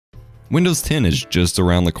Windows 10 is just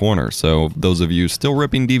around the corner, so those of you still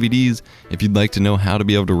ripping DVDs, if you'd like to know how to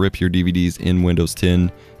be able to rip your DVDs in Windows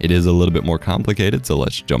 10, it is a little bit more complicated, so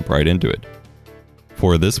let's jump right into it.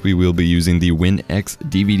 For this, we will be using the WinX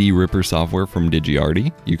DVD Ripper software from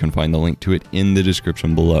DigiArty. You can find the link to it in the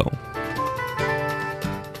description below.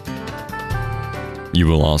 You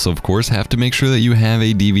will also, of course, have to make sure that you have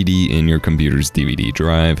a DVD in your computer's DVD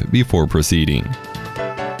drive before proceeding.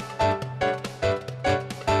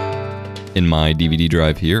 In my DVD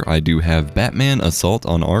drive here, I do have Batman Assault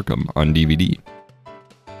on Arkham on DVD.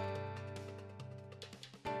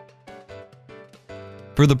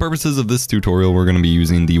 For the purposes of this tutorial, we're going to be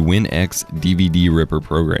using the WinX DVD Ripper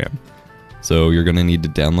program. So you're going to need to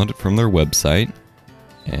download it from their website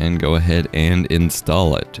and go ahead and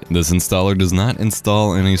install it. This installer does not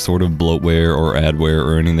install any sort of bloatware or adware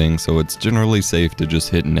or anything, so it's generally safe to just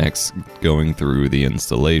hit next going through the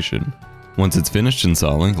installation. Once it's finished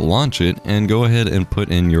installing, launch it and go ahead and put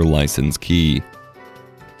in your license key.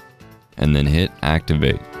 And then hit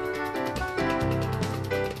activate.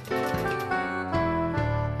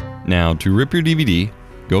 Now to rip your DVD,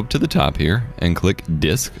 go up to the top here and click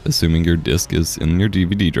disk, assuming your disk is in your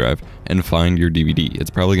DVD drive, and find your DVD. It's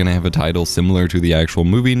probably going to have a title similar to the actual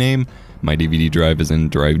movie name. My DVD drive is in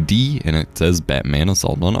drive D and it says Batman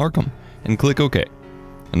Assault on Arkham. And click OK.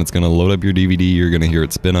 And it's going to load up your DVD, you're going to hear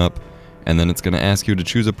it spin up. And then it's going to ask you to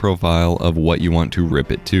choose a profile of what you want to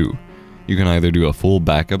rip it to. You can either do a full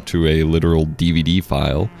backup to a literal DVD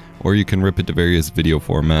file, or you can rip it to various video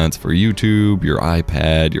formats for YouTube, your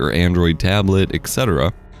iPad, your Android tablet,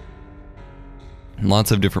 etc.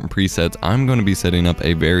 Lots of different presets. I'm going to be setting up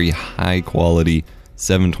a very high quality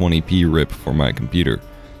 720p rip for my computer.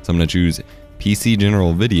 So I'm going to choose PC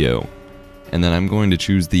General Video, and then I'm going to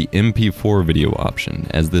choose the MP4 video option,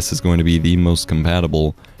 as this is going to be the most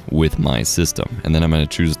compatible with my system. And then I'm going to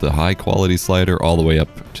choose the high quality slider all the way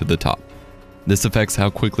up to the top. This affects how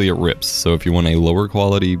quickly it rips, so if you want a lower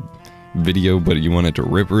quality video but you want it to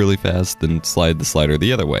rip really fast, then slide the slider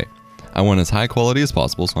the other way. I want as high quality as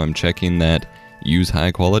possible, so I'm checking that use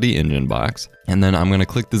high quality engine box, and then I'm going to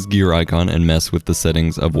click this gear icon and mess with the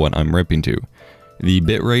settings of what I'm ripping to. The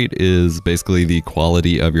bitrate is basically the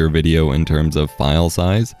quality of your video in terms of file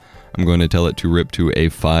size. I'm going to tell it to rip to a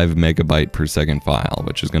 5 megabyte per second file,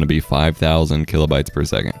 which is going to be 5,000 kilobytes per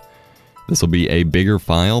second. This will be a bigger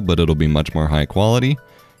file, but it'll be much more high quality.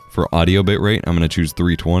 For audio bitrate, I'm going to choose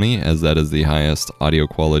 320, as that is the highest audio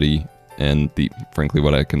quality and frankly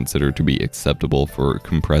what I consider to be acceptable for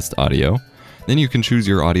compressed audio. Then you can choose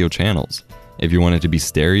your audio channels. If you want it to be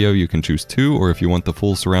stereo, you can choose 2, or if you want the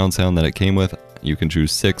full surround sound that it came with, you can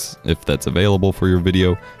choose 6 if that's available for your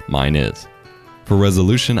video. Mine is. For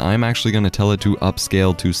resolution, I'm actually going to tell it to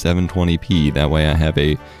upscale to 720p. That way I have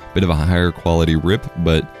a bit of a higher quality rip,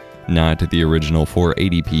 but not the original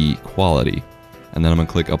 480p quality. And then I'm going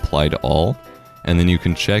to click apply to all. And then you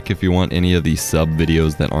can check if you want any of these sub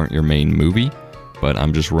videos that aren't your main movie, but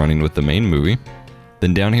I'm just running with the main movie.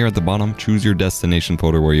 Then down here at the bottom, choose your destination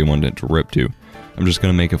folder where you want it to rip to. I'm just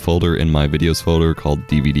going to make a folder in my videos folder called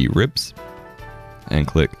DVD Rips. And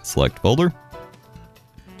click select folder.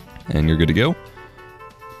 And you're good to go.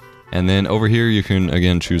 And then over here you can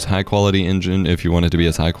again choose high quality engine if you want it to be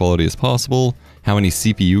as high quality as possible, how many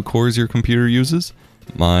CPU cores your computer uses.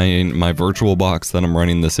 My virtual box that I'm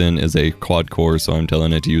running this in is a quad core, so I'm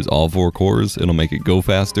telling it to use all 4 cores. It'll make it go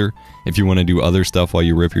faster. If you want to do other stuff while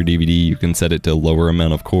you rip your DVD, you can set it to a lower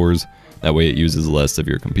amount of cores. That way it uses less of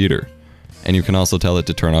your computer. And you can also tell it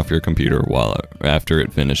to turn off your computer after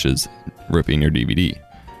it finishes ripping your DVD.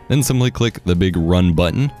 Then simply click the big run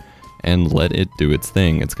button and let it do its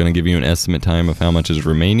thing. It's going to give you an estimate time of how much is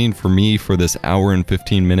remaining. For me, for this hour and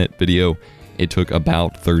 15-minute video, it took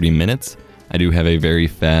about 30 minutes. I do have a very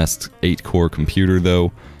fast 8-core computer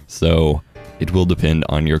though, so it will depend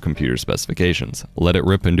on your computer specifications. Let it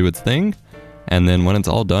rip and do its thing, and then when it's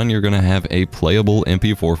all done, you're going to have a playable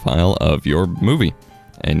MP4 file of your movie.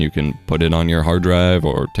 And you can put it on your hard drive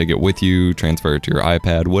or take it with you, transfer it to your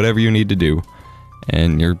iPad, whatever you need to do,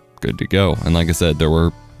 and you're good to go. And like I said, there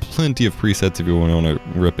were plenty of presets if you want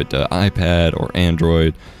to rip it to iPad or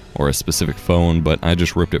Android or a specific phone, but I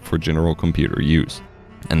just ripped it for general computer use.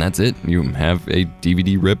 And that's it. You have a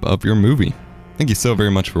DVD rip of your movie. Thank you so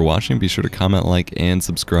very much for watching. Be sure to comment, like, and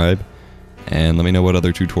subscribe. And let me know what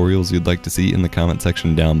other tutorials you'd like to see in the comment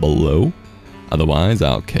section down below. Otherwise,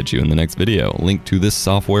 I'll catch you in the next video. Link to this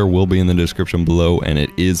software will be in the description below, and it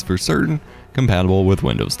is for certain compatible with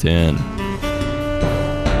Windows 10.